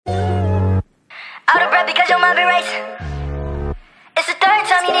breath because your mind been racing. It's the third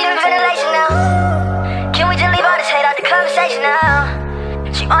time you need a ventilation now. Can we just leave all this hate out the conversation now?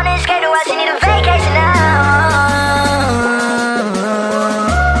 She on the escape to why she need a vacation now.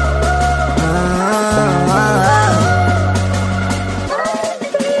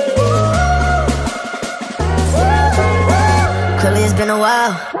 Clearly it's been a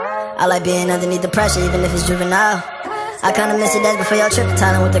while. I like being underneath the pressure even if it's juvenile. I kinda miss it days before your trip to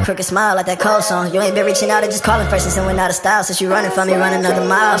Thailand with the crooked smile like that cold song. You ain't been reaching out or just calling first and went out of style. Since you running from me, run another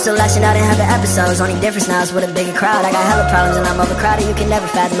mile. I'm still lashing out and having episodes. Only difference now is with a bigger crowd. I got hella problems and I'm overcrowded. You can never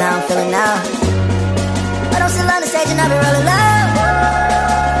fathom how I'm feeling now. But I'm still on the stage and I've been rolling loud.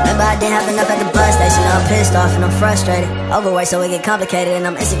 Remember I didn't have enough at the bus station. Now I'm pissed off and I'm frustrated. Overworked so it get complicated and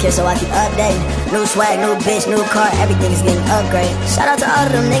I'm insecure so I keep updating. New swag, new bitch, new car, everything is getting upgraded. Shout out to all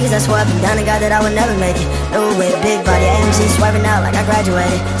of them niggas that swore up and down and got that I would never make it. New whip, big body, AMG swerving out like I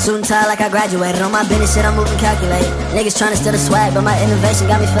graduated. Suit and tie like I graduated. On my business shit I'm moving calculated. Niggas trying to steal the swag but my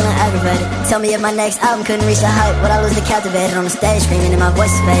innovation got me feeling aggravated. Tell me if my next album couldn't reach the hype, would I lose the captivated? On the stage screaming and my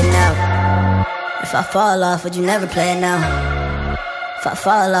voice is fading out. If I fall off, would you never play it now? If I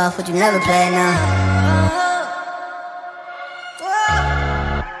fall off, would you never play it now?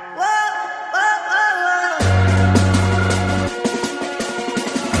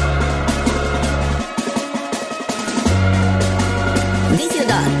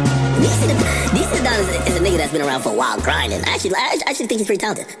 DC Don is a nigga that's been around for a while grinding. I actually think he's pretty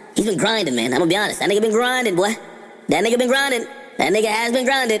talented. He's been grinding, man. I'm gonna be honest. That nigga been grinding, boy. That nigga been grinding. That nigga has been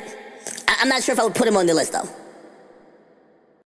grinded. I'm not sure if I would put him on the list, though.